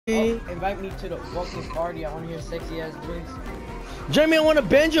Invite me to the fucking party. I want to hear sexy ass voice. Jeremy, I want to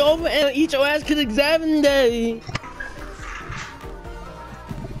bend you over and eat your ass 'cause exam day.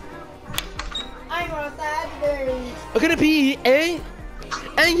 I ain't gonna Saturday. Okay, the P-A-N-U-T-A.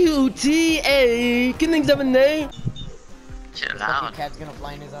 Can exam day. Chill Fucking out. cat's gonna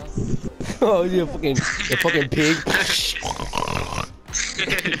fly in his house. Oh, you fucking pig.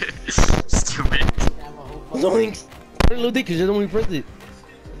 Stupid. You can have a whole fucking, Zoinks. Little dick, 'cause you're the one who pressed it. you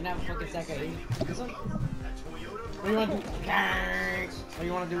can have a fucking sack of hay. This one? What do you wanna do? What do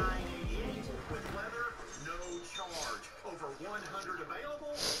you wanna do?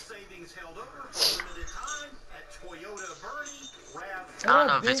 I don't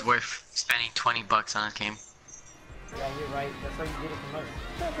know if it's worth spending $20 on this game. Yeah, you're right. That's why you get it from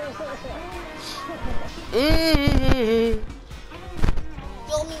us.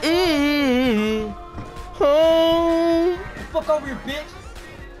 Home. Fuck over your bitch.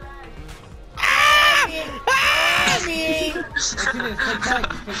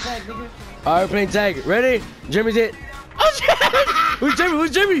 Alright, playing tag. Ready? Jeremy's it. Oh shit! Where's Jeremy?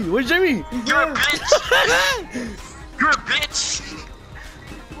 Where's Jeremy? Where's Jeremy? You're a bitch! You're a bitch!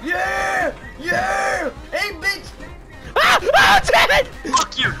 Yeah! Yeah! Hey, bitch! Ah! Ah! Damn it!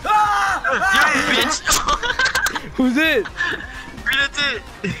 Fuck you! Ah! You're a bitch! Who's it? That's it!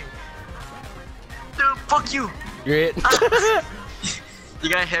 Dude, fuck you! You're it. You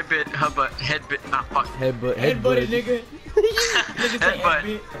got headbutt, fuck. Headbutt. Headbutted, nigga. Nigga say Headbutt.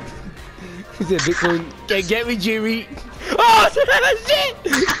 headbutt. He said Bitcoin can't get me, Jerry. Oh shit!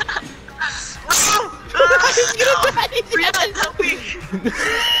 He's gonna die. He's gonna die. Help me!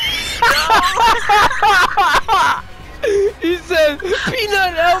 He said,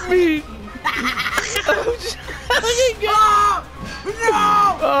 Peanut, help me!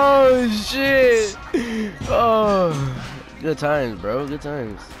 Oh, oh shit! Oh, good times, bro. Good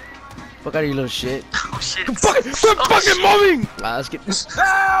times. Fuck out of you, little shit. Oh shit. Fucking moving! Let's get this.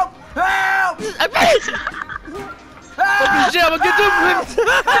 Help! Help! I bet! Fucking shit, I'm gonna get them!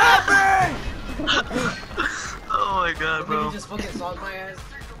 Oh my god, You bro. just fucking sawed my ass.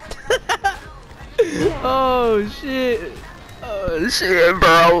 Oh shit! Oh shit,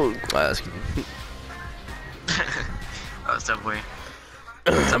 bro! Let's get Oh, Subway.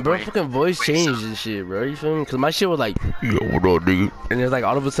 bro, fucking voice changed and shit, bro. You feel me? Cause my shit was like, yo, what up, nigga? And it's like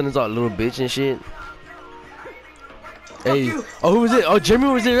all of a sudden it's all little bitch and shit. Hey, you. oh, who was it? Oh, Jeremy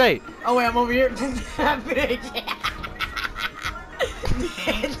was it, right? Oh wait, I'm over here.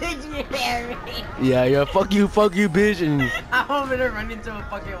 Yeah, yeah. Fuck you, bitch. And I'm over there running into a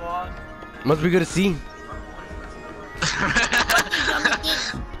fucking wall. must be good to see.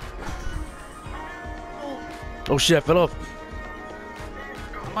 Oh shit, I fell off.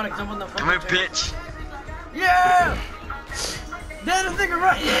 I'm about to jump on the fucking Come here, chair. bitch. Yeah! Damn, this nigga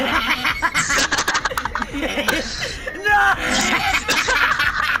right! No!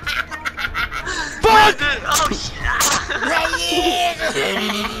 Fuck! Oh shit.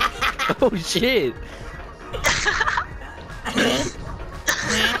 Oh shit.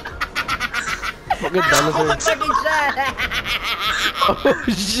 Fucking dinosaur. Fucking shot! Oh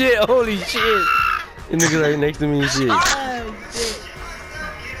shit, holy shit. The nigga right next to me and shit. Oh shit.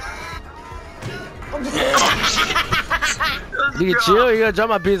 Nigga, chill, you gotta drop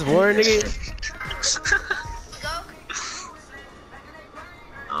my PS4, nigga.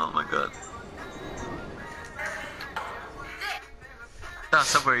 Oh my god. That's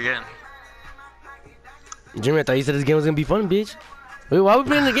Subway again. Jimmy, I thought you said this game was gonna be fun, bitch. Wait, why are we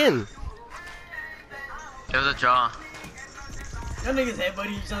playing again? It was a draw. Y'all niggas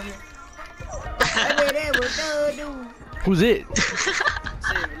headbutting each other. Who's it? Shit,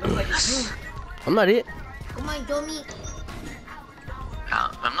 it looks like it's you. I'm not it. Come on, Tommy.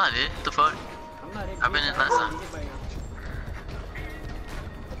 I'm not it. The fuck? I'm not it. I've been in last time.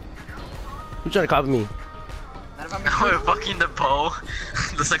 Who trying to copy me? Not if I'm We're fucking the pole.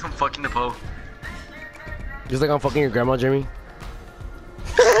 Looks like I'm fucking the pole. Just like I'm fucking your grandma, Jeremy.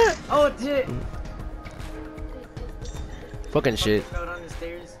 Oh shit! Fucking shit. Fell down the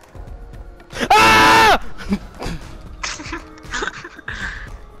stairs. Ah!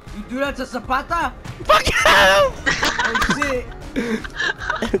 You do that to Zapata? Fuck you! Oh shit!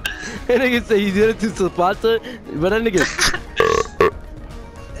 That nigga say he did it to Zapata, but that nigga.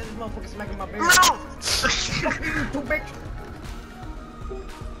 This motherfucker smacking my baby. No! Fuck you, you two bitch!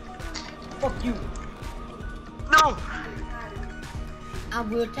 Fuck you! No! I'm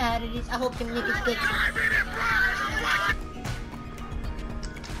real tired of this. I hope them niggas get you.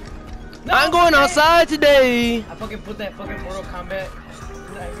 No, I'm going okay. outside today. I fucking put that fucking Mortal Kombat.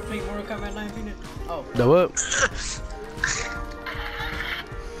 You play Mortal Kombat 9 Peanut? Oh. The what?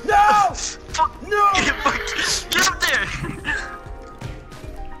 fuck? No! Get up there!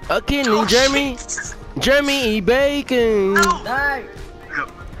 Okay, Oh, Jeremy. shit. Jeremy eat bacon. No! Die!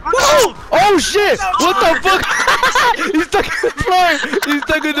 Whoa! Oh shit! What the fuck? He's stuck in the floor. He's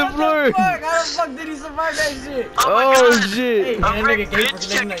stuck in the floor. Fuck! How the fuck did he survive that shit? Oh my Oh god! Hey, shit! man, that Alright, nigga gay for bitch,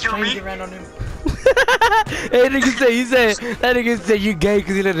 letting that kill train me. get ran on him. Hey, that nigga said you gay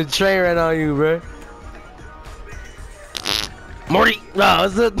because he let a train run on you, bro. Morty! Nah,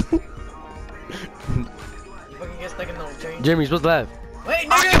 what's up? You fucking get stuck in the train. Jeremy, you're supposed to laugh. Wait,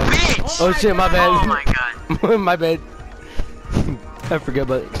 Oh, nigga! you bitch! Oh shit, my bad. Oh my god. My bad. I forgot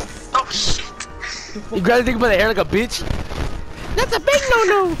about it. Oh shit! You gotta think about the hair like a bitch. That's a big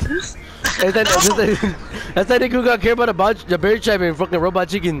no-no. That's that nigga who got care about the bear tribe and fucking robot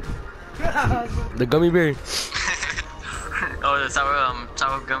chicken. The gummy bear. Oh, the sour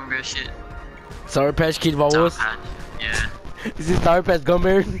gum bear shit. Sour Patch Kid Sour Walrus. Patch. Yeah. This is Sour Patch Gum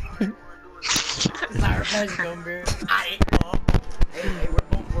Bear. Sour Patch Gum Bear. Hey,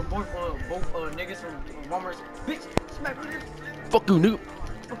 we're both niggas from Walmart. Bitch, smack me. Fuck you, nigga.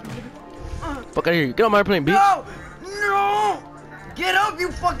 Fuck out of here. Get on my airplane, bitch. No! No! Get up,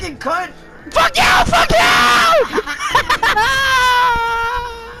 you fucking cunt! Fuck you! Fuck you!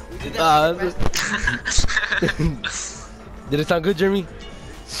 Did it sound good, Jeremy?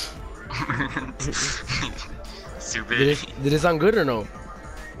 Stupid. Did it sound good or no?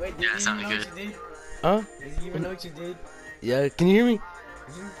 Wait, Yeah, it you sounded know good. what you did? Huh? Did you even know what you did? Yeah, can you hear me?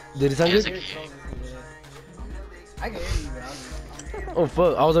 Did it sound Yes, good? I can hear you. I can hear you, but I'm... Oh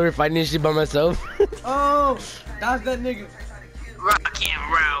fuck, I was over here fighting this shit by myself. Oh! That's that nigga. Rock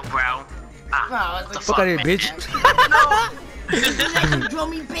and roll, bro. Ah, Wow, what the Fuck out of here, man? bitch. You throw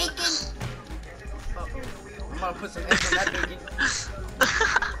me bacon. I'm gonna put some eggs on that bacon.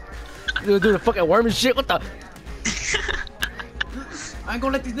 Dude, the fucking worm and shit. What the? I ain't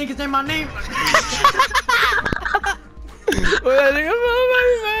gonna let these niggas say my name.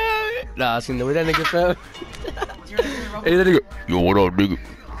 Nah, I seen the way that nigga felt. You ready to roll? Hey, that nigga. Yo, what up, nigga?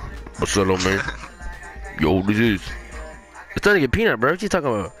 What's up, man? Yo, this is. It's that nigga Peanut, bro. What you talking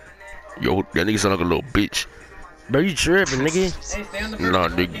about? Yo, that nigga sound like a little bitch. Bro, you tripping, nigga? Hey, stay on the Nah,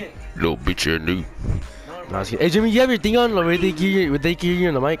 first nigga. Little bitch here, nigga. No, Nah, I was kidding. Hey, Jimmy, you have your thing on? Like, would they hear you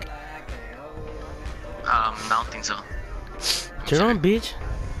on the mic? I don't think so. Turn on, bitch.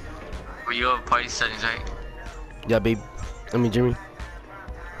 Well, you have party settings, right? Yeah, babe. I mean, Jimmy.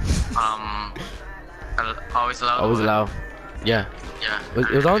 Always allowed. Always allow. Yeah. Yeah. It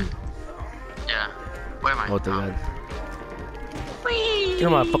was on? Yeah. Where am I? Oh, thank God. Get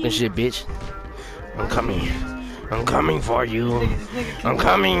on my fucking shit, bitch. I'm coming. I'm coming for you. I'm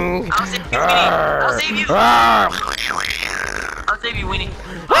coming. I'll save you, Winnie. I'll save you. I'll save you, Winnie.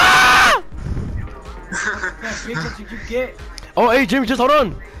 That bitch, that's what you get. Oh, hey, Jimmy, just hold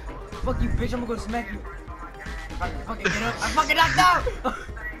on. Fuck you, bitch. I'm gonna go smack you. If I can fucking get up, I'm fucking knocked out.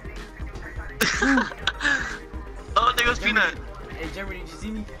 Oh, there goes Peanut. Hey, Jeremy, did you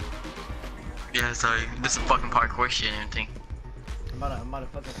see me? Yeah, sorry. This is fucking parkour shit and everything. I'm about to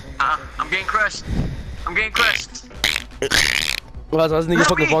fucking swing I'm getting crushed. I'm getting crushed. Well, this nigga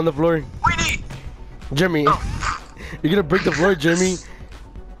fucking fall on the floor. Winnie! Jeremy, Oh. you're gonna break the floor, Jeremy.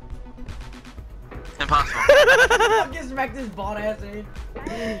 Impossible. fucking smack this bald ass in.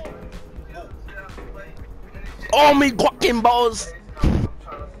 Oh, me fucking balls.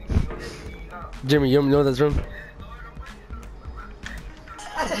 Jimmy, you know that's from?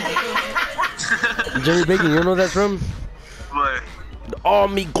 Jeremy Bacon, you know that's from? What? Oh,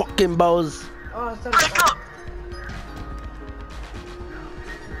 me fucking balls. Oh, son Break up!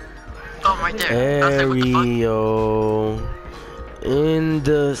 Oh, right there. I was like, what the fuck? Aerial in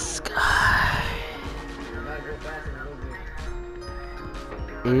the sky.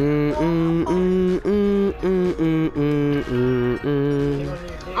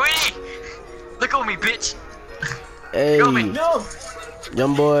 Winnie! Look over me, bitch! Hey, Go me. No!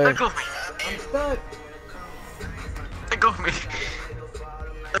 young boy. Let go of me! I'm stuck. Let go of me!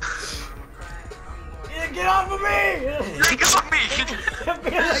 Yeah, get off of me! Let go of me! I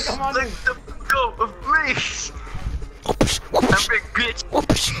feel like I'm on Let this. go of me! I'm big bitch!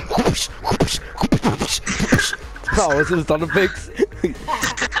 Oh, this is sound effects.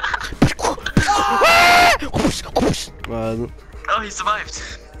 Oh, he survived.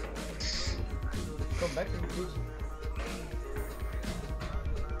 Come back to me, bitch.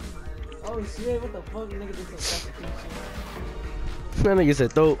 Oh shit, what the fuck, nigga, this is fucking shit. That nigga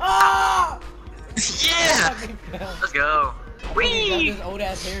said throw. Ah! Yeah! Fucking fell. Let's go. Got Whee! this old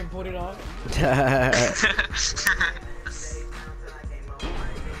ass hair and put it on.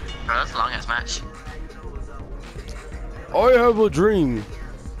 Bro, that's a long ass match. I have a dream.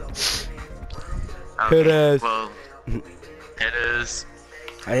 Head ass. Well, it is.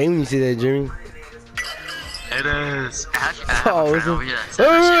 I didn't even see that, Jimmy. It is. Actually, I have Oh, a is friend it? over here that said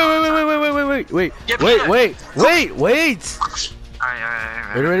that shit all the time. Wait.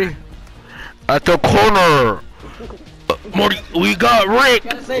 Alright. Ready? At the corner. Morty, we got Rick.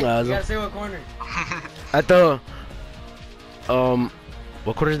 You gotta say what corner. At the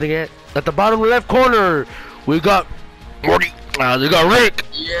what corner is they at? At the bottom left corner, we got Morty. We got Rick,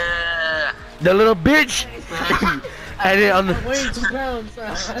 Yeah. the little bitch. And then on the Weighing 2 pounds.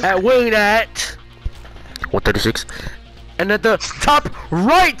 at wing at 136, and at the top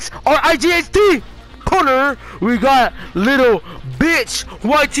right or IGHT corner, we got little bitch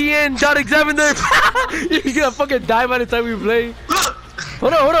YTN dot examiner. You're gonna fucking die by the time we play.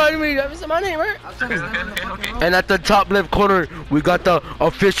 Hold on, I mean, that's my name, right? I'm trying to stand on the fucking rope. And at the top left corner, we got the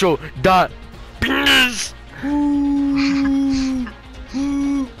official dot penis.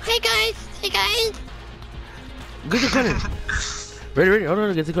 Hey guys. Get the corner. Ready? Hold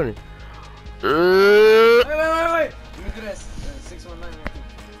on, get the corner. Wait. Let me do that. 619 right there.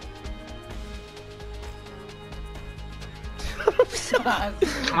 What the fuck?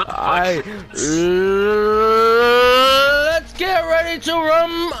 Alright, let's get ready to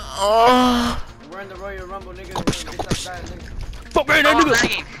rum. We're in the Royal Rumble, nigga. Bitch outside, nigga. Fuck right now, Oh, nigga.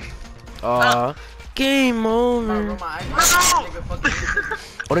 lagging. Game I over. roll my eyes. Nigga, fuck you.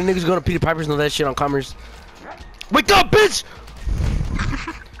 All the niggas going to Peter Piper's know that shit on Commerce. Wake up, bitch!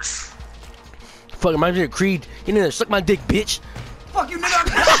 Fuck, reminds me of Creed. You need to suck my dick, bitch. Fuck you,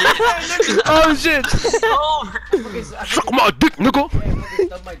 nigga. Oh shit! Oh. Okay, so I Suck my dick, nigga. fucking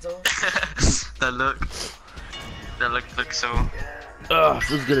stubbed my toe. That look so Ugh,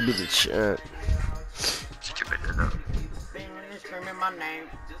 this is gonna be the chat. stupid. Though. Screaming my name.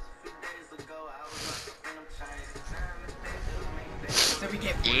 So we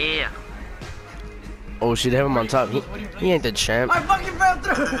get. Yeah. Oh shit, they have him on top. He ain't the champ. I fucking fell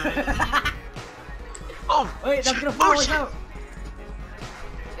through. Oh. Wait, that's gonna fall. Oh, Watch shit. out.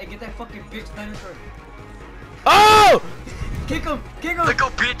 Hey, get that fucking bitch dinosaur. Oh! Kick him. Let go,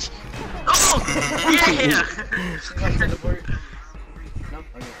 bitch. Oh. Yeah. She's like teleport. No?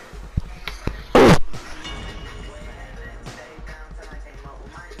 Okay.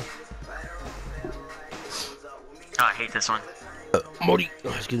 Oh, I hate this one. Morty.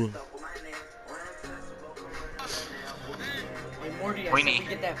 Oh, excuse me. Hey, Morty, I Weenie. said we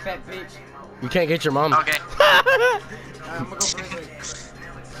get that fat bitch. You can't get your mom. Okay. Alright, I'm gonna go first.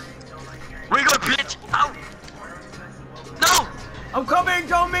 Where you going, bitch? Ow. No. I'm coming,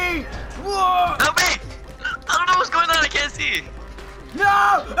 Tommy! Whoa! Help me. I don't know what's going on. I can't see. No!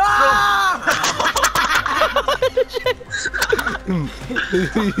 Ah!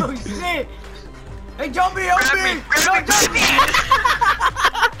 Oh shit! Hey, Tommy, help Grab me! me. Grab me.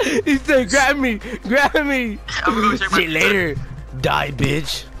 He said, grab me. I'm gonna check my See you later. Die,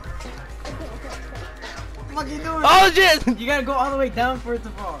 bitch. What the fuck you doing? Oh shit! You gotta go all the way down for it to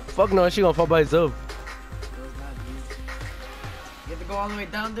fall. Fuck no, she gonna fall by herself. No, it's not, dude. You have to go all the way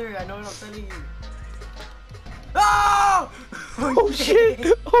down there. I know what I'm telling you. Oh! Oh shit!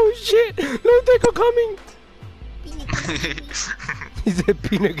 No, think I'm coming. He said,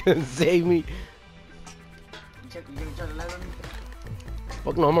 Peanut gonna save me. You gonna try to land on me?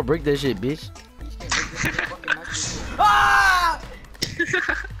 Fuck no, I'm gonna break that shit, bitch. You just can't break this shit, fucking knock this shit. Ah!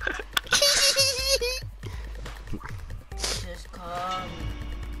 Just come.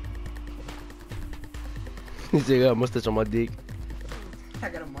 He said, I got a mustache on my dick. I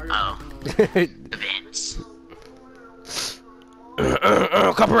got a Mario. Oh. tattoo. Vince.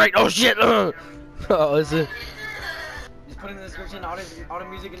 Copyright! Oh shit! Oh, it's a... Just put in the description all the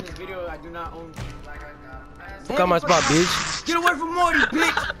music in this video I do not own. Fuck out my spot, bitch. Get away from Morty,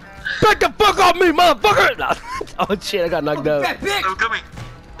 bitch! Back the fuck off me, motherfucker! Nah. Oh shit, I got knocked out. Fat bitch! I'm coming.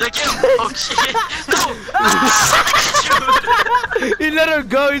 Like him. Oh shit. No. He let her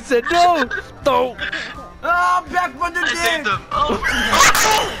go, he said, no! No! Oh, I'm back from the I saved dead! him. Oh.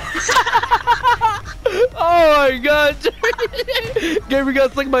 Oh my god! Gabriel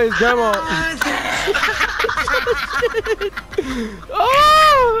got sucked by his grandma.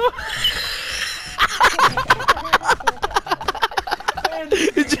 Oh!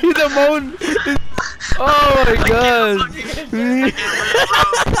 Did you the moan? Oh my god!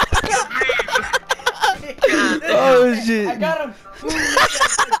 Oh I shit! got him!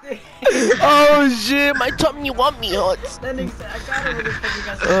 Oh shit! My tummy want me hot. That nigga said, I got him with his fucking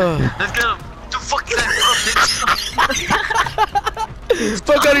got Let's get him. The fuck is that?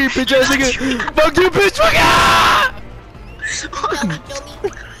 Fuck out of here, bitch ass nigga! Fuck you, bitch! Fuck out!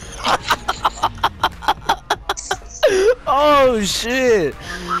 Oh shit!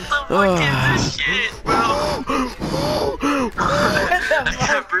 What the fuck is this shit, bro? I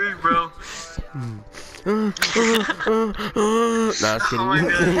can't breathe, bro. Nah, just Oh my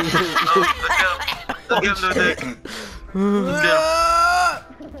kidding. god. Oh, look at him, no dick.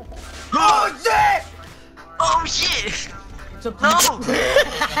 Oh shit! Oh shit! What's up, No!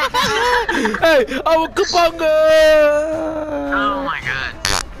 Hey, I'm a Kabanga! Oh my god.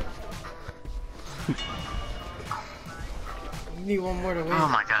 You need one more to win. Oh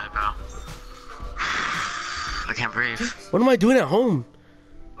my god, bro. I can't breathe. What am I doing at home?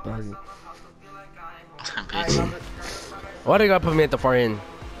 Bitch. Why they gotta put me at the far end?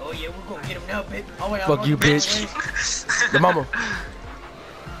 Oh yeah, we're gonna get him now, bitch. Oh wait, Fuck you, bitch. The mama.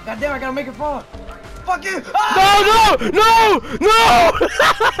 God damn, I gotta make it fall. Fuck you! No, Ah! no, no, no!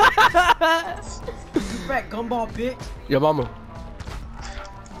 You fat gumball bitch. Your mama.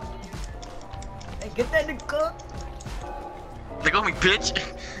 Hey, get that nigga. They call me bitch.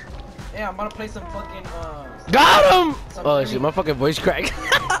 Yeah, I'm about to play some fucking Got him! Oh shit, my fucking voice cracked.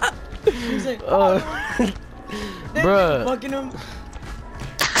 He's like, oh, Bruh. fucking him.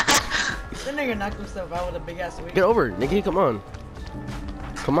 That nigga knocked himself out with a big ass swing. Get over it, nigga. Come on.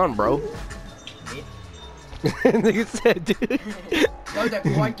 Come on, bro. Nigga said, dude. Yo, that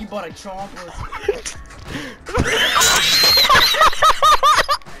Mikey bought a chomp.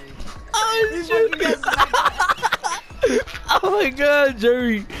 Oh shit. Oh my god,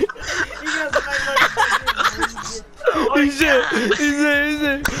 Jerry. He got some He said.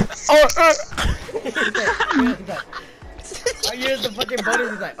 Oh, I hears the fucking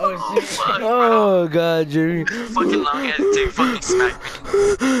buttons. He's like, oh shit. oh god, Jerry. Fucking long ass dick fucking smack me.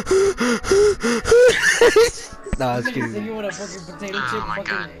 Nah, it's Nigga kidding. said you want a fucking potato chip, Oh my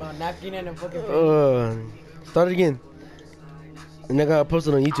fucking napkin, and a fucking. Start it again. And I gotta post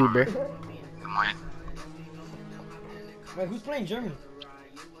it on YouTube, bro. Come on. Wait, who's playing German?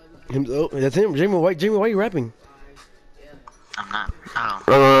 Oh, that's him. Jamie, why you rapping? I'm not.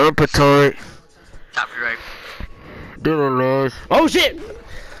 Oh. Appetite. Copyright. Oh shit!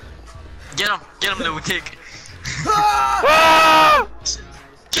 Get him, little dick. Ah!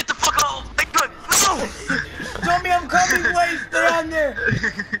 Get the fuck off! Big Buck, no! Tell me I'm coming, wait, stay on there!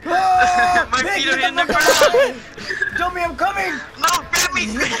 Oh, My Nick, feet get are hitting the fuck ground! out. Tell me I'm coming! No, grab me!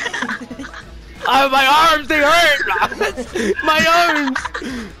 My arms, they hurt! My arms!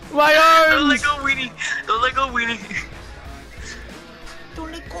 My Don't let arms! go, weenie! Don't let go, weenie!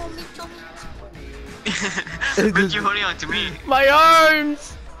 Don't let go of me, Tommy. Bitch, you holding on to me. My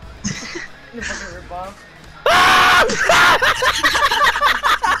arms! You fucking rip off. Ah!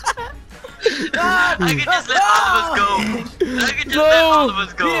 Ah! I could just let all of us go. I could just No. let all of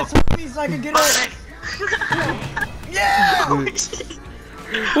us go. Yes, please, so I can get up. Yeah!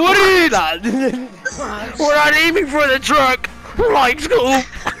 What are you not? We're not aiming for the truck! Like school!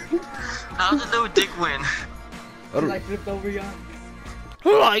 How did no dick win? Like flipped over, y'all.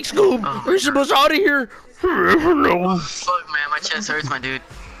 Like Scoop, we're supposed out of here. No. Fuck, man, my chest hurts, my dude.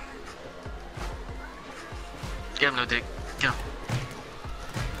 Get him, no dick. Get him.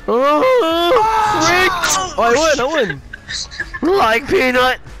 Rick! Oh, I won. Like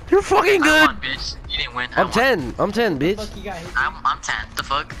Peanut, you're fucking I good. won, bitch. You didn't win. I I'm won. 10, bitch. Fuck, you got hit. I'm 10. The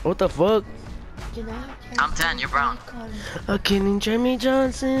fuck? What the fuck? I'm 10. You're brown. A kid named Jeremy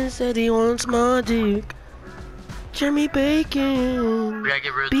Johnson said he wants my dick. Jeremy Bacon. We gotta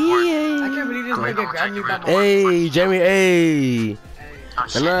get rid of the word. I can't B.A. believe this Go ahead, nigga I'll grabbed me take by you my Hey, Jeremy, hey. Oh,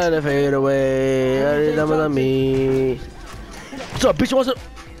 shit. Another fade away. I did double on me. What's up, bitch? What's up?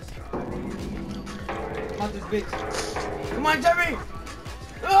 Fuck this bitch. Come on, Jeremy!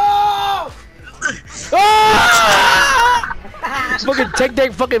 Oh! Ah! Fucking tech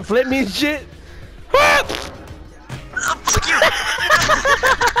deck fucking flip me and shit. Fuck you!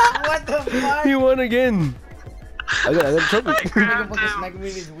 What the fuck? He won again. I got I trouble. Nigga grabbed fucking him. smacking me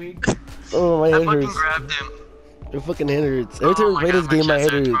in his wig. Oh, my I head fucking hurts. grabbed him. Your fucking head hurts. Every time Oh we my play God, this game, my chest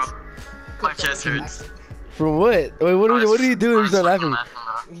head hurts, hurts. bro. My chest hurts. From what? Wait, what do you do when you start laughing?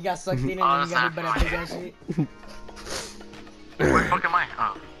 He got sucked in and then he got hit by that big ass shit. Where the fuck am I?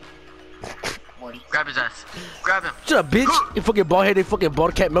 Oh. Grab his ass. Grab him. Shut up, bitch. You fucking bald headed, fucking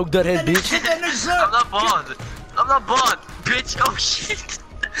bald cat milk dud head, bitch. Get that nigga I'm up! not bald. I'm not bald, bitch. Oh shit.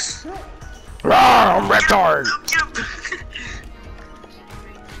 Rawr, I'm retard. Get him.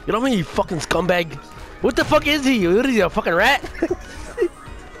 You know me, you fucking scumbag. What the fuck is he? What is he, a fucking rat?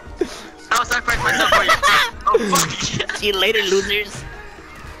 I'll sacrifice myself for you. Oh fuck. See you later, losers.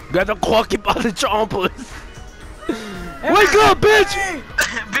 Grab the quack by the chompers. Wake up, bitch!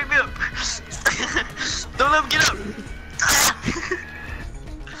 Pick me up. Don't let him get up.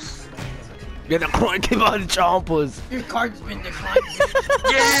 Get the coin, give out the chompers. Your card's been declined.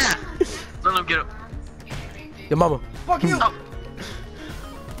 Yeah! Let him get up. Your mama. Fuck you! Oh.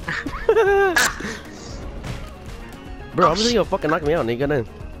 Bro, I'm just gonna fucking knock me out, nigga. Then.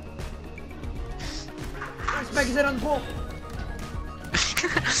 Smack his head on the pole.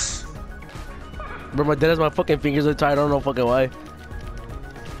 Bro, my dad has my fucking fingers are tied. I don't know fucking why.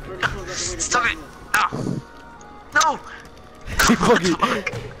 Stop it! Ow! No! He fucking.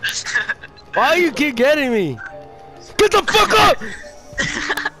 Why you keep getting me? Get the fuck up!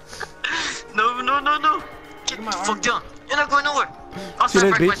 No, no, no, no! Get the fuck down! You're not going nowhere! I'll See you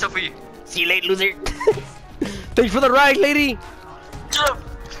later, sacrifice bitch. myself for you. See you later, loser. Thanks for the ride, lady. Get up!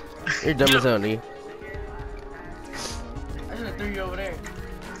 You're dumb as hell, nigga. I should have threw you over there.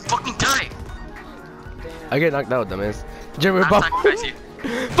 Fucking die! I get knocked out, dumbass. Jeremy, I'll Bob. sacrifice you.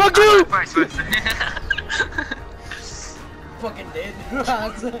 Fuck you! Sacrifice first. Fucking dead.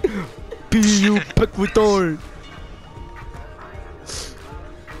 P.U. Pequitor.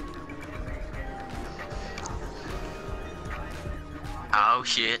 Oh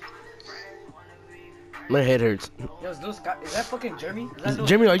shit. My head hurts. Yo, is that fucking Jeremy? Is that little-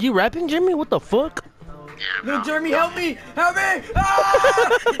 Jeremy, are you rapping, Jeremy? What the fuck? Yeah, Little bro. Jeremy, help me! Help me!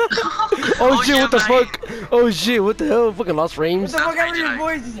 Ah! Oh, shit, yeah, what the mate. fuck? Oh shit, what the hell? Fucking lost What frames. the fuck happened to your Jedi.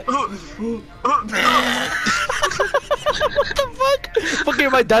 voice? He's like, What the fuck?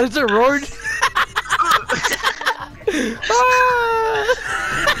 Fucking my dinosaur roared. Ah!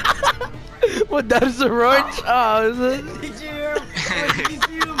 What dinosaur roared? Oh, is it? Did you hear him? Wait, did you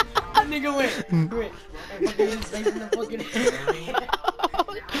see him? That nigga went. Wait. And fucking his face in the fucking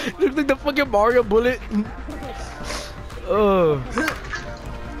Looks like the fucking Mario bullet. Oh.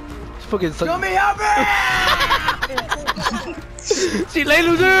 It's fucking suck. Show me, help me! See, lay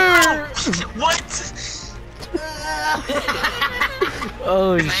loser. What?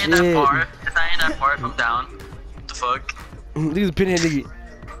 Oh If I ain't that shit. far, if I ain't that far from down, what the fuck? Look at the pinhead nigga.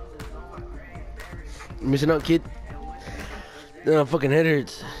 Missing out, kid. No, fucking head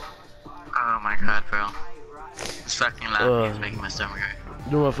hurts. Oh my god, bro. This fucking laughing is making my stomach hurt.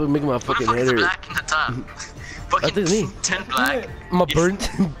 No, my foot making my What the fucking fuck head is hurt. black in the top? I Fucking think it's me. 10 black. My burnt.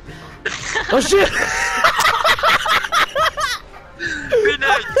 Oh shit! Good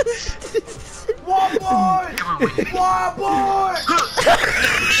night. One boy! Come on, Winnie. One boy!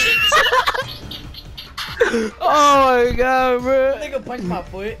 Oh my god, bro. Nigga punched my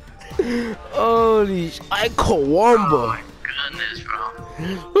foot. Holy sh! I Oh Kawamba. my goodness,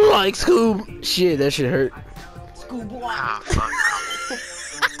 bro. Like Scoob. Shit, that shit hurt. Schoolboy. Ah, fuck.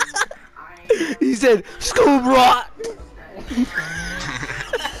 He said, Scoob rot.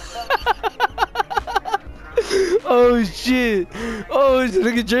 Oh shit. Oh shit,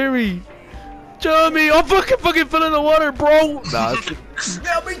 look at Jeremy. Jeremy, I'm fucking fell in the water, bro. Nah, it's-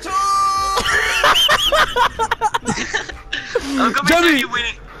 Help me too! I'm coming Johnny. to you,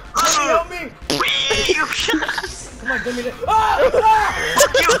 Winnie. Help me! Wee, you Come on, give me that. Ah!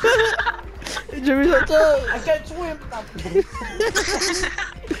 Jeremy's on top. I can't swim.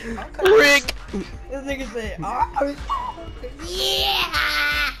 Rick. This nigga said, ah.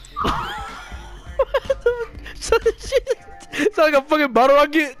 It's like a fucking bottle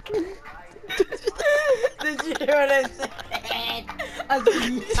rocket. Did you hear what I said? I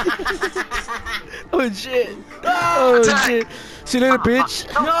said, Oh shit. Oh shit. See you later,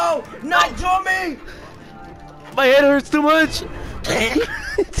 bitch. no, not Johnny! My head hurts too much. I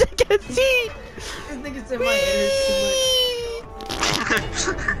can't see. This nigga said my head hurts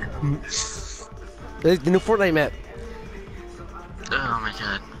too much. That's the new Fortnite map. Oh my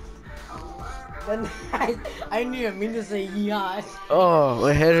god. Then I didn't even mean to say yeah. Oh,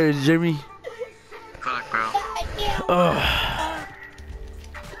 my head hurts, Jeremy. Fuck, bro. Oh,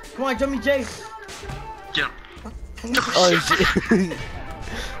 Come on, Johnny J. Get him. oh shit.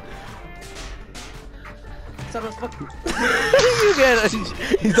 Son of a fuck. You get it.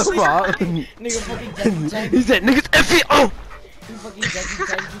 He's the bomb. Nigga fucking Jackie Chan. He said, niggas F it. Oh. You fucking Jackie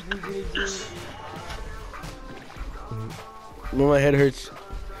Chan. No, my head hurts.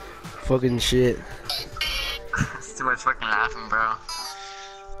 Fucking shit. It's too much fucking laughing, bro.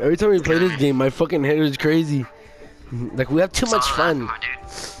 Every time we play this game, my fucking head is crazy. Like, we have too It's much all fun. laughing,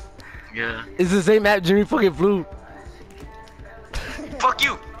 dude. Yeah. It's the same map Jimmy fucking flew. Fuck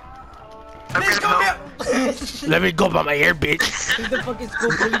you! I'm Bitch, gonna come help. here! Let me go by my hair, bitch. He's the fucking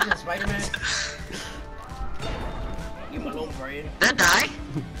school bully from Spider-Man. You alone, Brian. That die?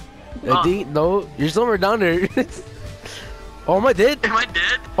 I think, no, you're somewhere down there. Oh, am I dead? Am I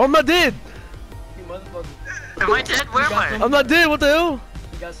dead? Oh, I'm not dead. You motherfucker. Am I dead? Where am I? I'm not dead. What the hell?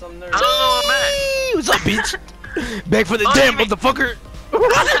 You got some nerve. I don't know where I'm at. What's up, bitch? Back for the Oh, damn you mean- motherfucker.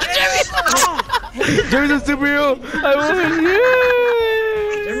 Jeremy's a superhero. I won.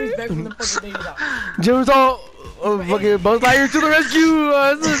 Yeah. Jeremy's back from the fucking days out. Jeremy's all fucking Buzz Lightyear to the rescue.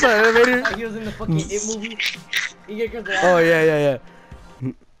 Like he was in the fucking It movie. He get cause Oh yeah.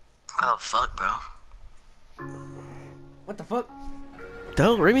 Oh fuck, bro. What the fuck?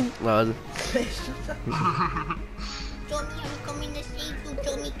 Hell, Raymond? No, Johnny, I'm coming to save you,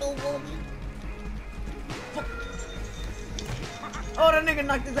 Johnny, don't worry. Oh, that nigga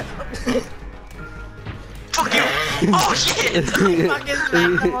knocked his ass. Fuck you! Oh shit! Fucking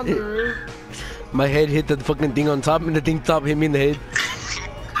slapped him on the roof. my head hit the fucking thing on top, and the thing top hit me in the head.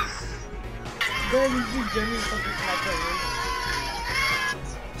 Then you see Jeremy fucking smack the roof.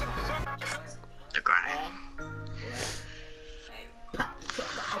 The grind.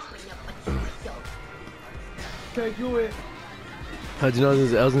 Can't do it. How'd you know I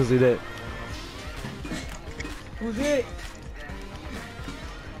was gonna say that? Who's it?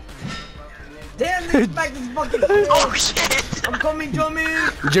 Damn, nigga smacked his fucking head. Oh shit! I'm coming, Jeremy.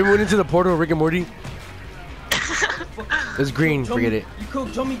 Jeremy went into the portal of Rick and Morty. It's green, forget it. You cool,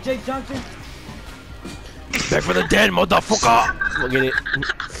 Jeremy J. Johnson? Back for the dead, motherfucker! Forget it.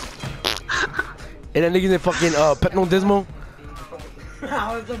 And that nigga's in fucking Pepto Dismal.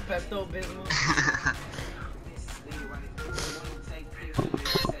 How is a Pepto-Bismol?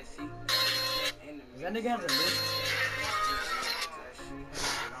 That nigga has a list.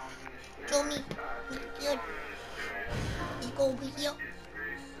 Johnny, here. Let's go over here.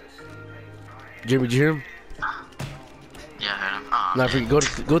 Jeremy, did you hear him? Yeah, I heard him. Oh, Nah, forget,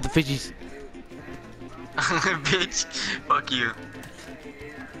 go with the fishies. bitch. Fuck you. You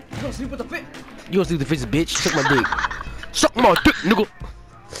gonna sleep with the fit? You gonna sleep with the fishes, bitch? Suck my dick. Suck my dick, nigga.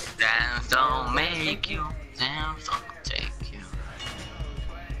 Dance don't make you. Dance don't take you.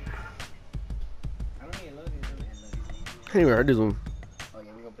 I don't even love this one. I ain't even heard this one. Oh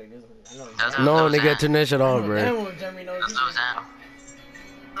yeah, we gonna play this one. I know That's No, that was nigga, that. turn that shit off, that bro. one, Jeremy knows. That's what was that.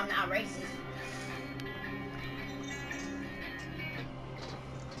 I'm not racist.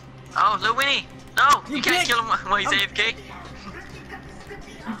 Oh, Lil Winnie! No! You You can't can't- kill him while he's AFK.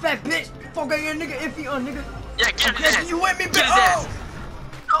 You fat bitch! Fuck out your nigga iffy on nigga. Yeah, get his ass! You with me, Get bitch? his ass!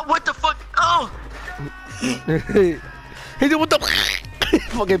 Oh, what the fuck? Oh! He said, what the?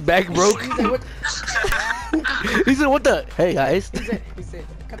 Fucking back broke. He said, what? He said, what the? Hey, guys. He said,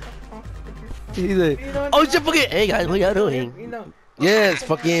 cut the fuck. He said, oh, shit, fucking. Hey, guys, what y'all doing? You know. Yes,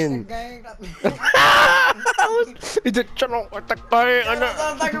 fucking. Gang. He said, shut up, what the guy? That's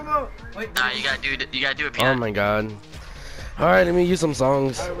what I'm talking about. Wait, Nah, you gotta do it. You gotta do it, Oh Peanut. my god. Alright, let me use some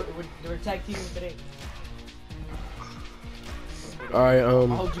songs. Alright, we're tag teaming today. Alright, I'll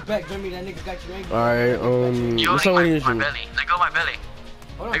hold you back, Jeremy. That nigga got you angry. alright, You what song are you my using? belly. Let go of my belly.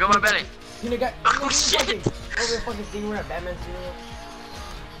 Hold on, Let go of my belly. Peanut got. Oh, shit. Over a fucking thing. We're at Batman funeral.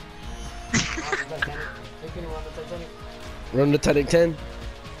 Run the Titanic 10.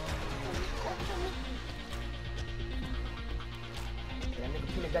 That nigga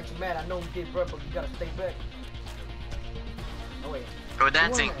Peanut got you mad. I know we did, bro, but you gotta stay back. Oh wait. We're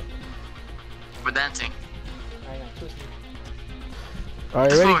dancing. We're dancing. Alright, now twist me.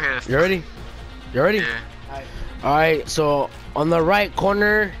 Alright, Let's go ready? here. You ready? You ready? Yeah. Alright. Alright, so on the right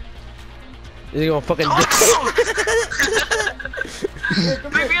corner, you're gonna fucking. Oh,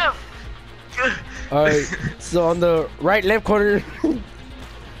 pick me up. Alright, so on the right, left corner, Right,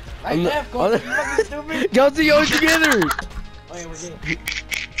 I'm left, the- go. You fucking stupid. y'all see y'all together. Oh yeah, we're good.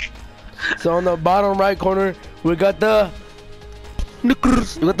 So on the bottom right corner, we got the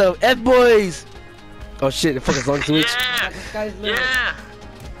F boys. Oh shit, the fucking song switch. Yeah. Got the sky's limit. Yeah.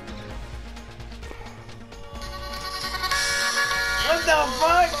 What the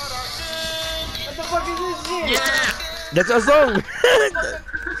fuck? What the fuck is this shit? Yeah. That's our song.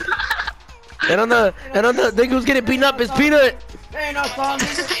 and on the thing who's getting beaten up is Peanut. There ain't no song,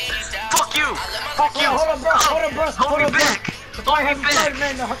 nigga. Fuck you. Fuck you. Hold on, bro. Hold on, bro. Hold Hold me on, bro. back. The Hold fight me hasn't back. started,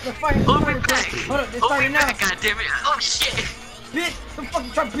 man. The fight hasn't Hold me started. back. Hold on, it's Hold me starting now. back, goddammit. Oh shit. Bitch, don't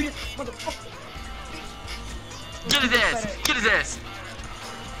fucking try to beat it. Motherfucker. Get his ass. Get his ass.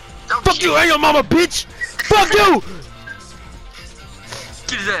 Oh, Fuck shit. you, and your mama, bitch. Fuck you.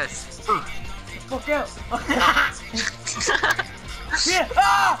 Get his ass. Fuck out. Yeah.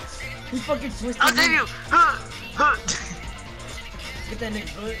 Ah! He fucking twisted I'll me. save you. Get that nigga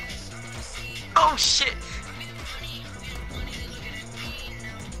foot. Oh shit.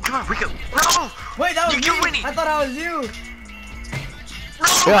 Come on, Rico. No. Wait, that was You me. winning. I thought I was you.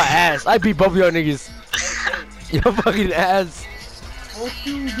 No. Your ass. I beat both of y'all niggas. Your fucking ass. Fuck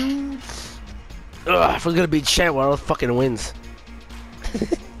you, dude. Ugh, I was gonna beat Champ while I was fucking wins.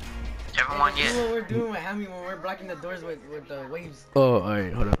 Everyone one Do yet. what we're doing with Hammy when we're blocking the doors with the waves. Oh,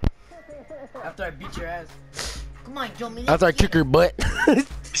 alright, hold up. After I beat your ass. Come on, Jomi. After I kick her butt.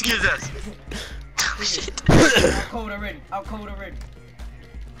 Excuse us. Oh shit. I'll code already. I'll code already.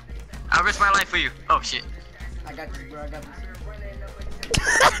 I'll risk my life for you. Oh shit. I got this, bro. I got this.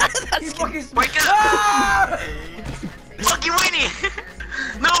 He fucking Wake up! Ah! Fucking Winnie!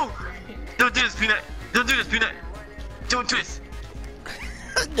 No! Don't do this, Peanut. Don't do this, Peanut. Don't do this.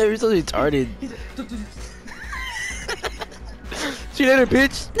 You're so retarded. See you later,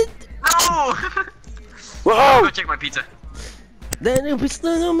 bitch. No! Whoa! Go check my pizza.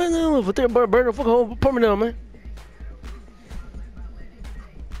 No, man, no. Burn the fuck hole. Pour me down, man.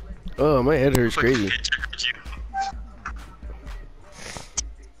 Oh, my head hurts crazy.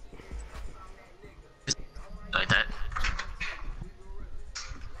 Like that.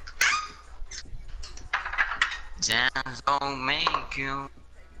 Jams don't make you,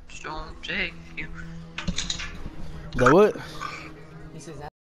 don't take you. That what?